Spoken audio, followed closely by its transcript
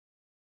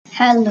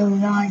Hello,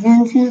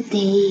 Ryan.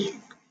 Today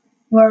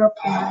we're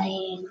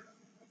playing.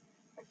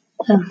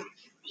 Um,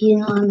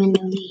 I'm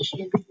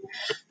Indonesian.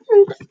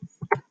 And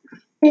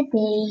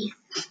today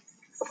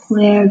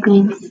we're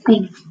going to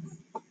play.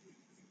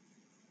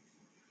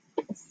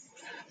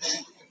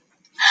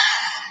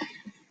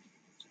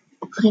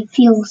 I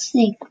feel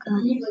sick,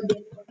 guys.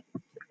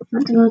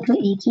 Let's go to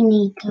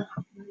Akinator.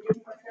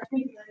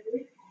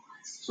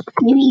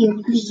 Maybe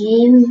you the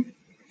game.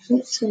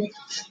 Let's switch.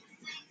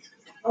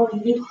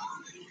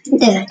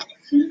 There.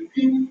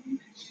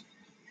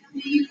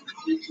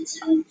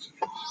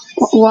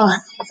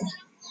 What?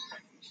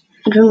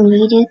 I don't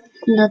read it.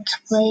 Let's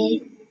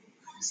play.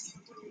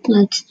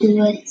 Let's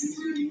do it.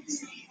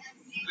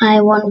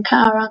 I want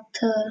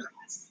character.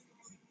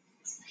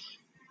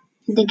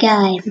 The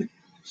guy.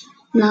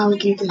 Now we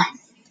can play.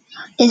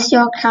 Is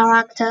your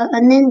character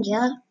a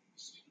ninja?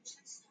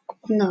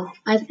 No,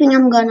 I think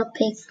I'm gonna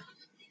pick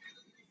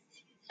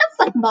a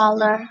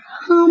footballer.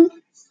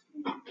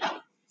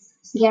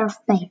 Gareth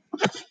Bale.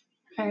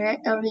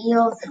 A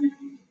real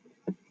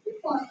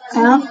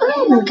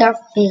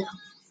Gareth Bale.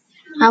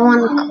 I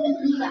want.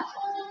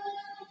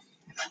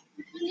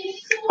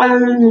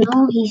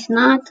 No, he's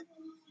not.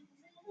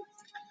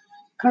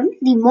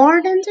 Currently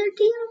more than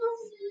 30 years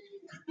old.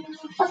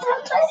 But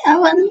I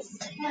want.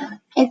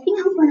 I think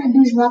I'm gonna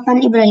do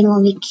Zlatan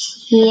Ibrahimovic.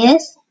 He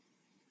is.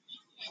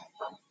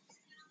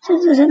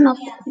 This is enough.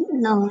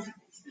 No.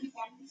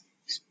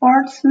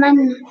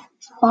 Sportsman.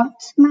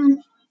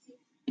 Sportsman.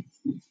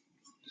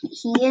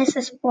 He is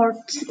a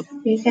sports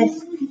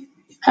because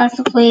has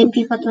to play in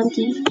FIFA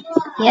 20.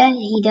 Yeah,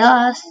 he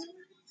does.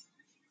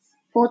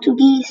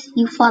 Portuguese,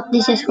 you thought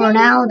this is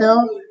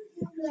Ronaldo.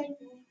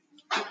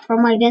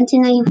 From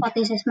Argentina, you thought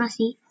this is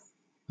Messi.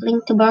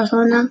 Linked to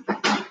Barcelona.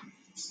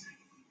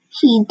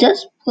 He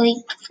does play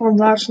for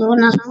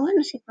Barcelona, so I'm going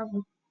to say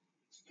probably.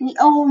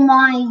 Oh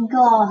my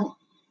god.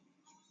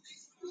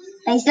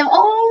 I said,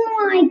 oh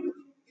my.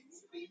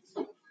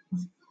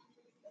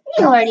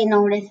 You already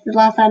know this.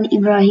 Zlatan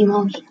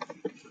Ibrahimovic.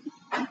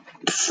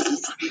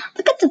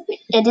 Look at the.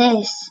 It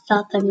is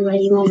Zlatan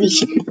Ibrahimovic.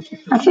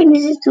 I think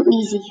this is too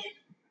easy.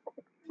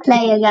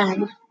 Play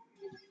again.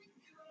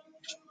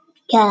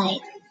 Guy.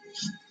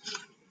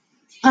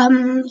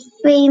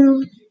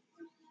 Fame.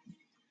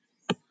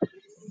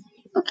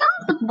 Okay,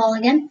 football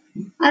again.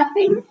 I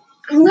think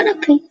I'm gonna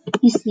pick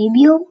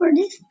Eusebio for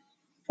this.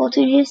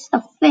 Portuguese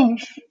a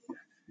fish.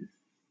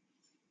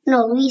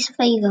 No, Luis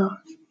Figo.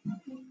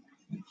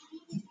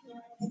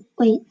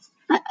 Wait,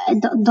 I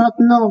don't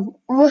know.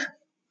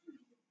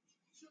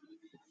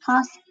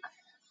 Task?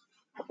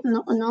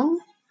 No, no.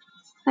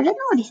 I don't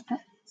know what is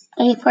that.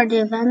 A for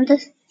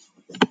Juventus.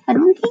 I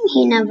don't think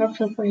he never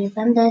played for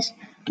Juventus.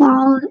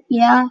 Well,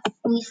 yeah,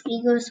 Luis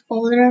Figo's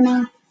older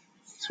now.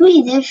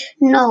 Swedish?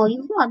 No,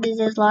 you thought this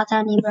is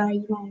Zlatan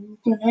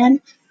Ibrahimovic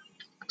again.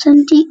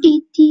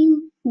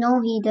 2018?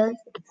 No, he does.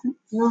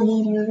 No,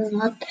 he does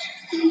not.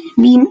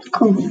 Bean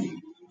cool.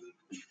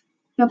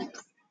 Yep.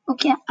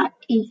 Okay,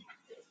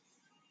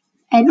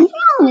 I don't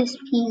know this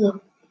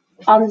Figo.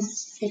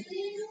 Sick.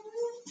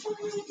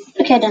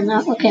 Okay, then.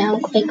 Okay, I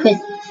quit.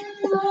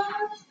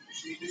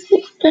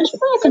 That's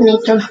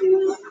Akinator.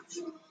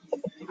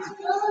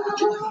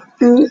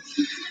 Mm.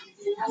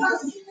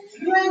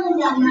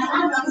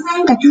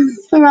 Okay,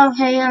 so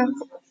here,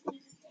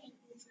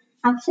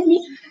 actually,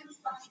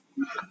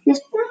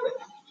 this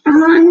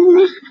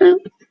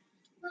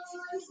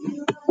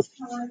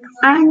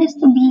I used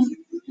to be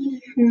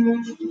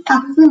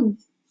Kafu.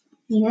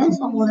 Yes,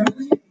 or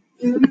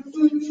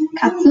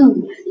Kafu.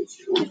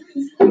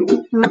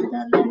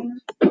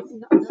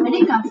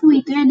 Adik Kafu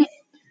itu ya, Dek?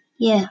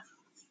 Yeah.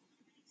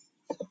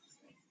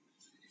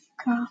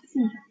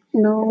 Kafu.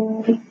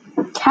 No.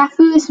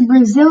 Kafu is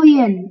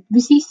Brazilian,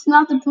 but he's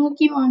not a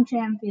Pokemon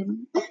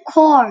champion. Of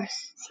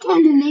course.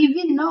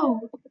 Scandinavian,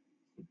 no.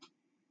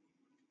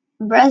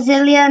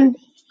 Brazilian,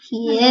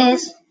 he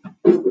is.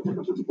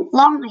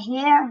 Long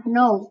hair,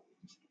 no.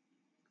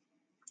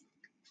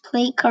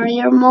 Play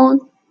career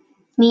mode,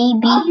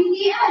 maybe.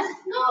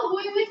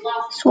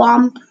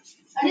 Swamp.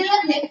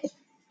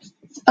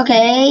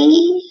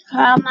 Okay,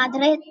 Real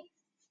Madrid.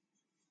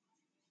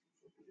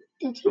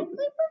 Did he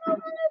play for Real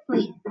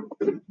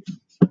Madrid?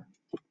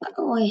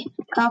 Wait,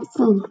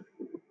 Cafu.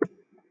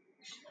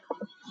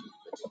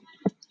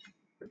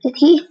 Did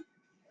he?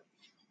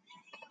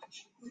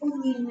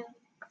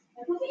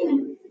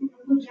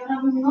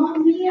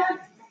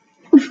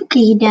 Okay,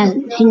 he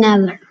doesn't. He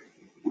never.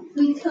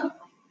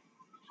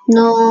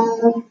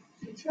 No.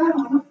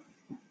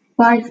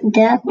 Wife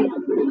death.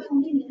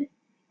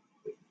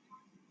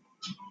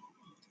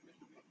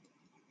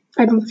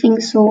 I don't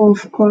think so,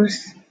 of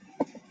course.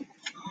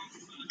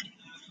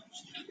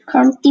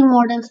 Currently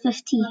more than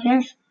 50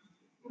 years.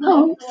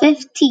 Oh,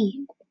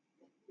 50.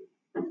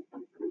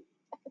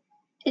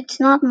 It's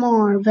not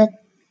more, but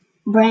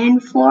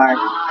Brantford.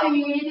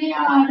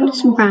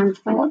 What's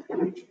Brantford?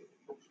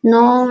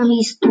 No,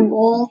 he's too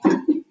old.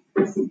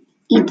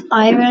 Eat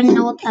iron,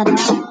 not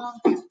at all.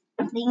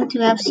 Linked to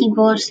FC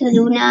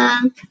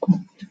Barcelona.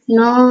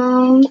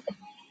 No.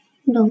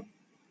 No.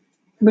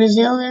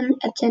 Brazilian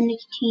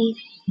ethnicity.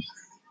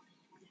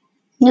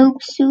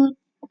 Noob suit.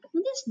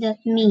 What does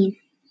that mean?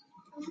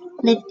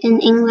 Lived in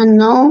England?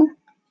 No.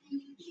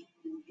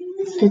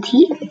 Did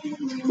he?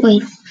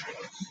 Wait.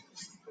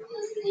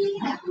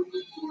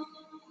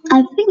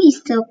 I think he's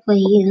still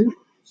playing.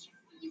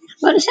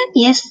 What is it?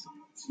 Yes.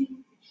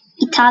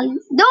 Italian.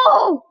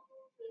 No!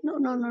 No,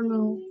 no, no,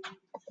 no.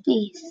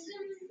 Please.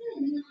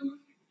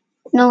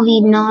 No,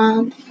 he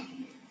not.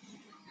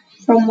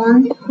 From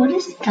one. What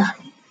is that?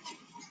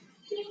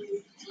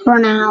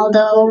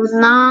 Ronaldo.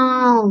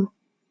 No.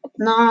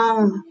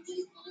 No.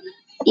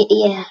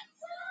 Yeah.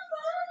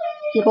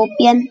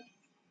 European.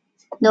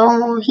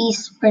 No,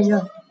 he's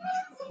Brazil.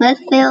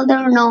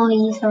 Midfielder. No,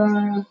 he's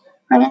right.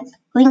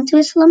 Going to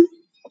Islam.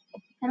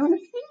 I don't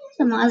think he's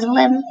a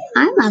Muslim.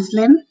 I'm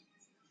Muslim.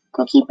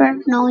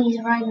 Goalkeeper. No,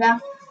 he's right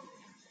back.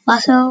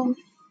 Also,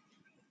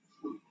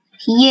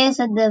 he is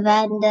a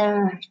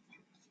defender.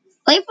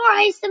 Play for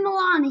AC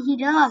Milan. He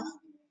does.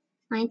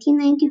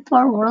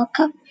 1994 World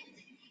Cup.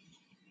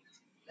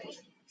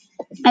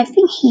 I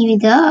think he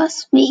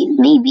does.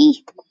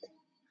 Maybe.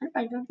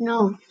 I don't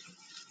know.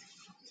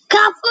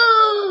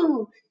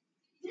 Cafu!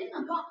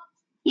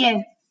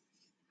 Yeah.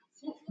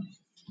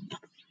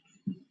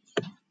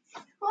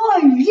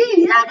 Oh,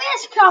 gee, that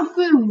is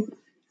Cafu.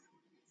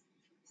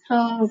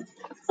 So,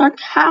 what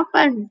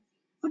happened?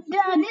 But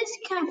that is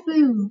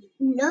Cafu.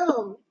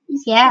 No.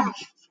 Yeah,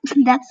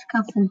 that's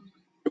Cafu.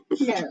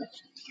 No.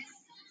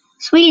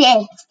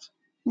 Swedish.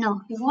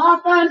 No.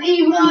 Zlatan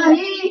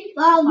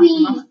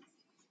Ibrahimovic.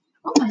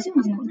 Oh, I think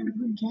I'm gonna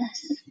guess.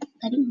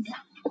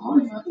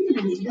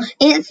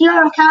 Is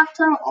your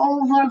character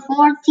over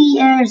 40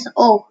 years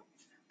old?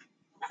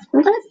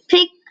 I'm gonna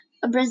pick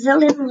a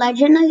Brazilian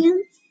legend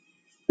again.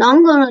 No,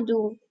 I'm gonna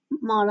do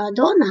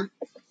Maradona.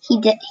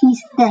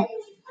 He's dead.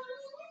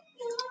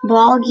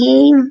 Ball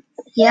game.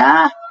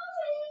 Yeah.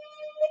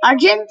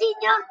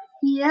 Argentina.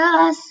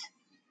 Yes.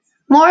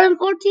 More than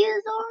 40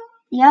 years old?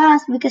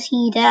 Yes, because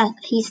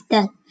he's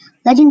dead.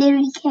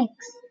 Legendary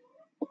kicks.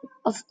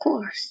 Of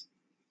course.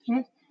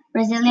 Yes.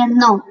 Brazilian,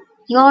 no.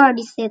 You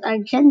already said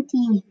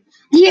Argentina.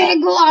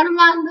 Diego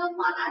Armando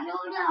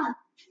Maradona.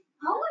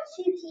 How much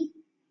did he?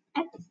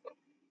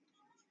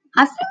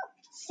 I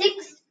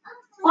think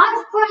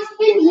 5%.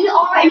 He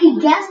already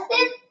guessed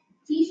it.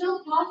 He's so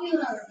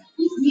popular.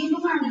 He's Diego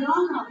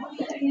Maradona.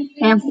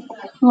 And,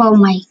 oh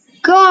my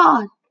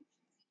God!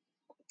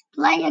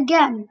 Play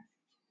again.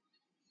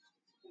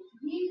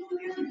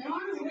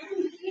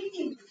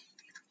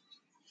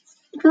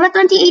 FIFA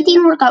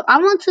 2018 World Cup. I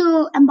want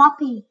to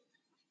Mbappe.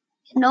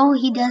 No,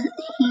 he does.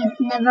 He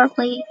never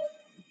played.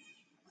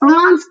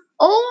 France.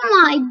 Oh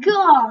my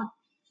God!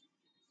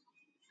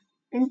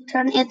 And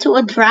turn into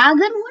a dragon.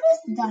 What is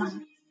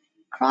that?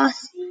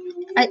 Cross.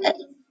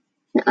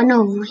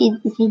 No,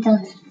 he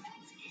does.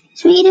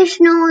 Swedish,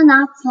 no,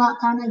 not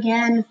Zlatan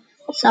again.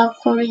 South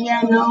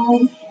Korea,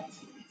 no.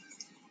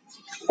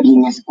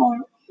 Venus or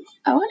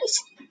what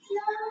is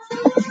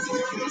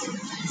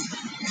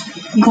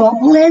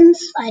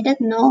goblins? I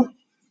don't know.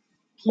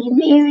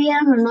 Game area,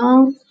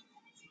 no.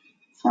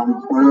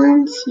 From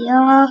France,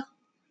 yeah.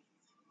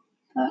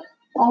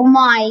 Oh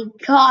my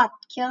God,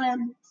 kill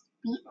him.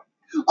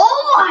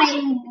 Oh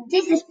my,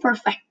 this is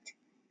perfect.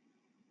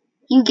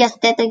 You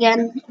guessed it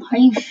again. Are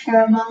you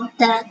sure about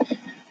that?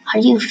 Are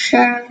you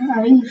sure?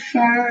 Are you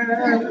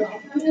sure?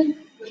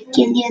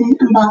 Kylian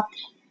Mbappe.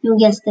 You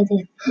guessed it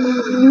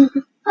again.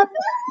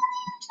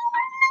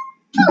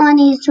 I'm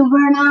a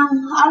YouTuber now.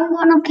 I'm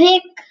gonna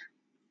pick.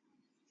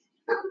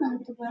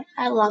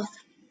 I love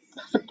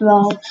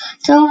football.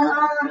 So,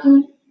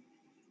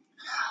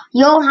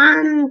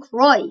 Johan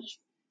Cruyff.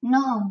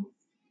 No.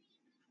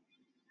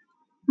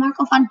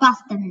 Marco van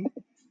Basten.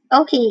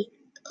 Okay.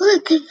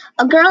 Look,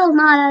 a girl,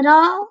 not at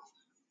all.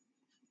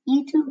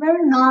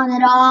 YouTuber, not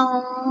at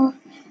all.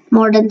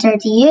 More than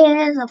 30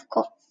 years, of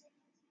course.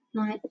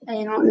 I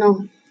don't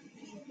know.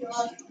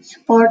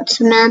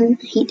 Sportsman,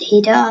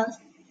 he does.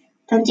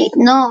 28.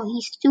 No,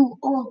 he's too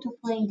old to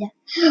play that.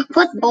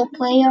 Football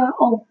player,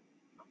 oh,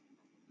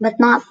 but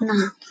not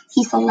now.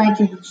 He's a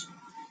legend.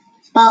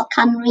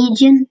 Balkan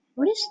region,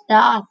 what is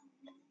that?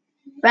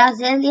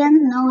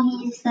 Brazilian, no,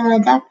 he's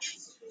Dutch.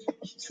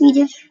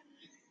 Swedish,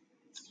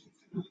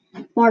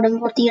 more than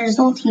 40 years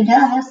old, he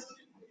does.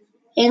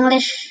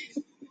 English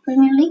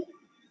Premier League.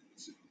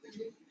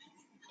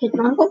 Did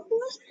not go.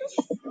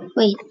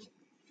 Wait,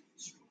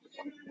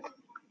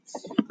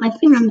 I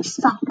think I'm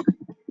stuck.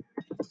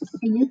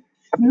 Are you?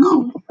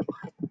 No.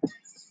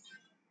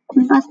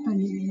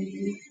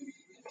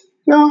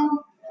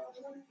 No.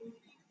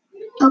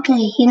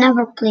 Okay, he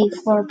never played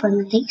for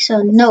Premier League,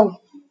 so no.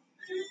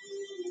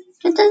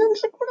 It doesn't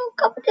say World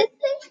Cup, did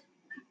they?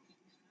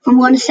 I'm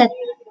gonna set.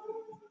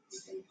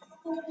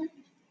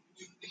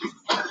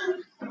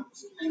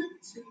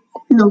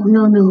 No,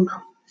 no, no,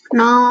 no.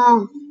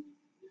 No.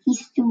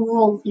 He's too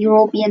old.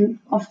 European,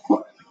 of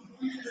course.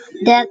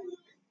 That.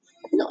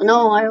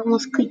 No, I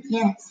almost clicked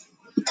yes.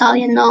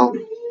 Italian, no.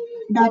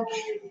 Dutch,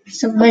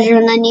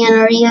 Subversion,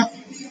 Area.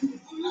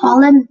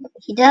 Holland,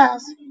 he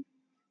does.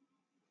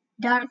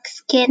 dark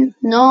skin,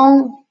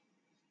 no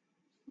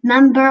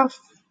member,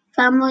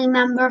 family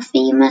member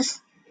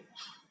famous.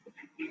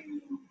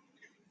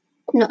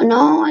 No,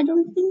 no, I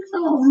don't think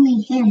so.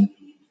 Only him.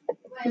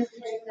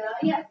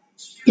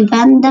 The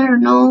vendor,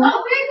 no.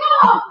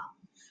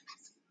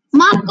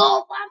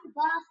 Marco van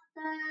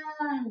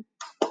Basten.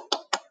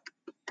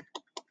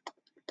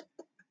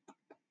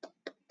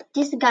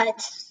 This guy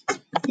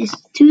is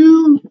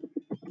too,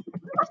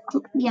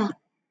 yeah,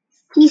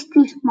 he's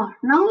too smart.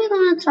 Now we're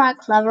gonna try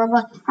clever,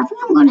 but I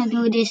think I'm gonna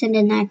do this in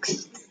the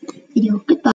next video.